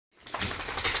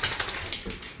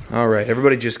All right,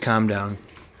 everybody just calm down.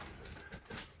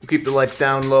 We'll keep the lights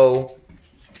down low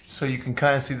so you can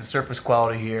kind of see the surface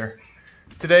quality here.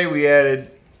 Today we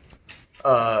added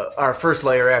our first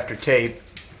layer after tape,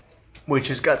 which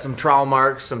has got some trowel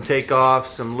marks, some takeoff,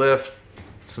 some lift,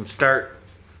 some start.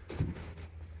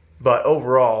 But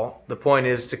overall, the point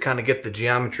is to kind of get the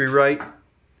geometry right.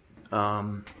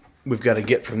 We've got to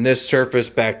get from this surface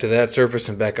back to that surface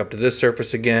and back up to this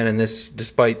surface again. And this,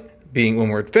 despite being, when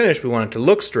we're finished, we want it to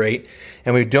look straight.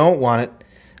 And we don't want it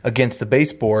against the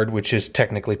baseboard, which is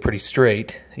technically pretty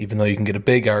straight, even though you can get a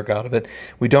big arc out of it.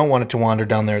 We don't want it to wander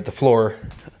down there at the floor,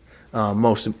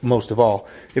 most of all.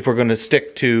 If we're going to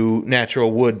stick to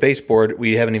natural wood baseboard,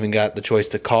 we haven't even got the choice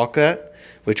to caulk that,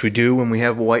 which we do when we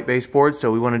have a white baseboard. So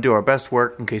we want to do our best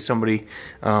work in case somebody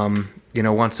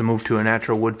wants to move to a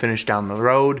natural wood finish down the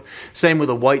road. Same with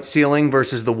a white ceiling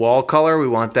versus the wall color. We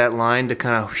want that line to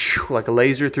kind of like a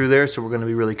laser through there, so we're going to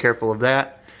be really careful of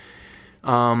that.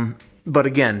 But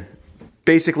again,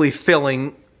 basically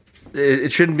filling,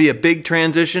 it shouldn't be a big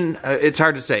transition. It's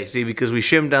hard to say, see, because we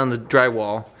shimmed down the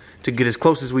drywall to get as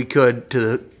close as we could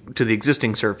to the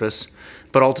existing surface,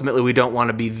 but ultimately we don't want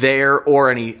to be there or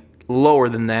any lower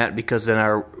than that, because then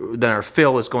our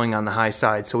fill is going on the high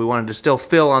side. So we wanted to still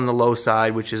fill on the low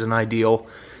side, which is an ideal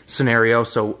scenario.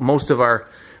 So most of our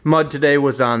mud today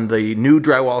was on the new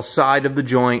drywall side of the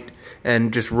joint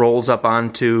and just rolls up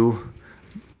onto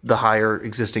the higher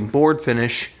existing board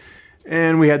finish.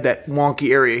 And we had that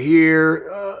wonky area here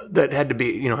that had to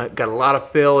be, got a lot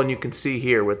of fill, and you can see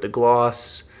here with the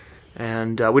gloss.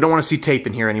 And we don't want to see tape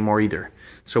in here anymore either.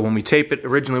 So when we tape it,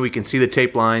 originally we can see the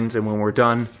tape lines, and when we're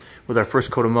done with our first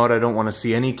coat of mud, I don't want to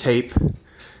see any tape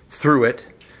through it,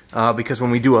 because when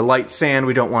we do a light sand,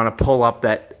 we don't want to pull up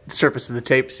that surface of the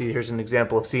tape. See, here's an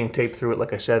example of seeing tape through it.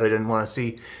 Like I said, I didn't want to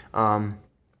see, those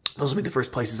will be the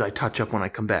first places I touch up when I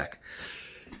come back.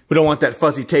 We don't want that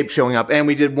fuzzy tape showing up. And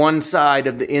we did one side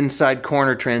of the inside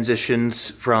corner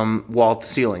transitions from wall to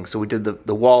ceiling. So we did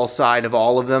the wall side of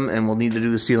all of them, and we'll need to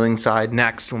do the ceiling side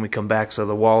next when we come back. So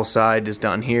the wall side is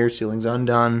done here, ceiling's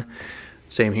undone.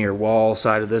 Same here, wall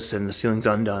side of this, and the ceiling's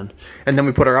undone. And then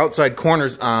we put our outside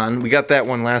corners on. We got that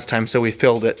one last time, so we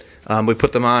filled it. We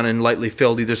put them on and lightly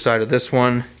filled either side of this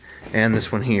one and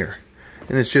this one here.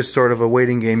 And it's just sort of a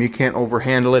waiting game. You can't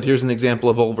overhandle it. Here's an example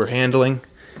of overhandling.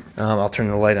 I'll turn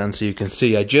the light on so you can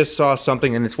see. I just saw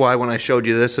something, and it's why when I showed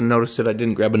you this and noticed it, I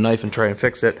didn't grab a knife and try and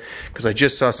fix it, because I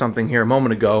just saw something here a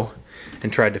moment ago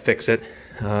and tried to fix it.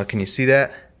 Can you see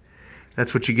that?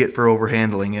 That's what you get for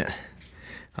overhandling it.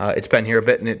 It's been here a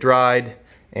bit and it dried,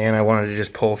 and I wanted to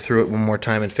just pull through it one more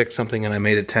time and fix something, and I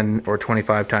made it 10 or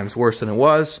 25 times worse than it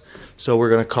was. So we're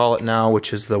going to call it now,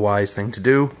 which is the wise thing to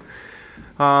do.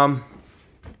 And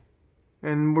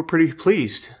we're pretty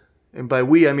pleased. And by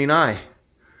we, I mean I.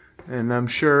 And I'm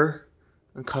sure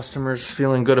the customer's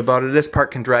feeling good about it. This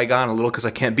part can drag on a little because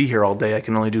I can't be here all day. I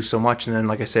can only do so much, and then,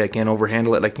 like I say, I can't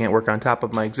overhandle it. I can't work on top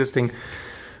of my existing.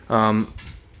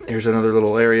 Here's another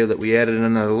little area that we added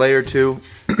another layer to.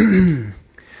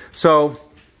 So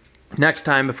next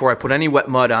time, before I put any wet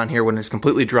mud on here, when it's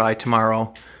completely dry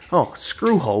tomorrow. Oh,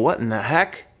 screw hole, what in the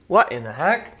heck? What in the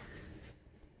heck?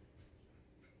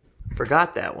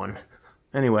 Forgot that one.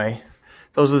 Anyway,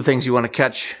 those are the things you want to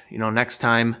catch, next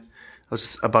time. I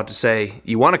was about to say,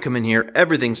 you want to come in here,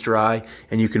 everything's dry,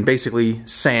 and you can basically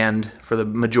sand for the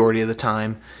majority of the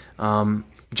time,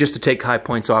 just to take high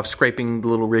points off, scraping the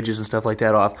little ridges and stuff like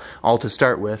that off, all to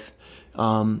start with.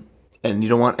 And you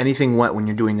don't want anything wet when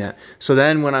you're doing that. So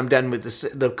then when I'm done with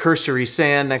the cursory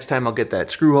sand, next time I'll get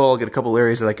that screw hole, I'll get a couple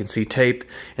areas that I can see tape,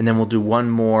 and then we'll do one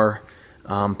more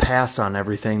pass on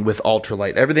everything with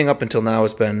ultralight. Everything up until now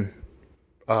has been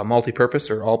multi-purpose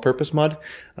or all-purpose mud.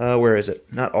 Where is it?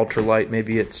 Not ultralight.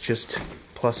 Maybe it's just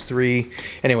 +3.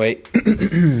 Anyway,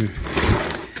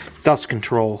 dust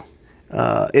control.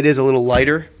 It is a little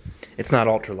lighter. It's not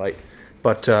ultralight,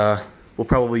 but we'll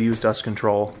probably use dust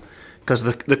control, because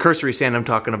the cursory sand I'm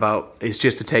talking about is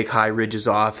just to take high ridges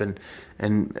off, and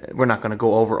we're not going to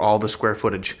go over all the square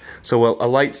footage. So a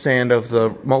light sand of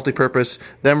the multi-purpose,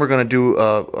 then we're going to do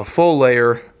a full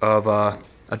layer of a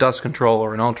dust control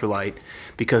or an ultralight,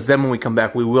 because then when we come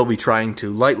back, we will be trying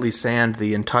to lightly sand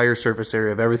the entire surface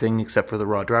area of everything except for the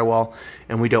raw drywall,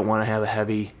 and we don't want to have a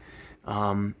heavy,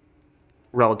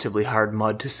 relatively hard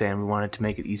mud to sand. We want it to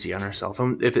make it easy on ourselves.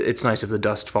 It's nice if the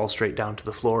dust falls straight down to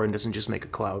the floor and doesn't just make a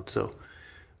cloud. So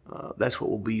that's what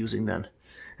we'll be using then.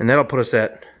 And that'll put us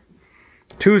at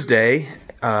Tuesday,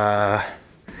 and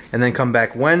then come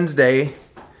back Wednesday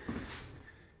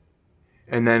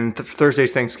And then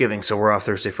Thursday's Thanksgiving, so we're off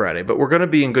Thursday, Friday. But we're going to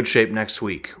be in good shape next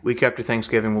week. Week after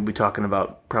Thanksgiving, we'll be talking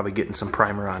about probably getting some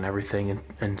primer on everything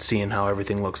and seeing how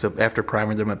everything looks. After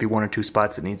primer, there might be 1 or 2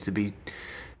 spots that needs to be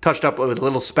touched up with a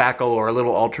little spackle or a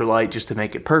little ultralight just to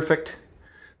make it perfect.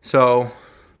 So,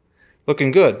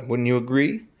 looking good. Wouldn't you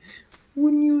agree?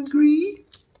 Wouldn't you agree?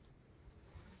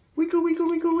 Wiggle, wiggle,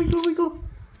 wiggle, wiggle, wiggle.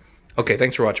 Okay,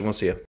 thanks for watching. We'll see you.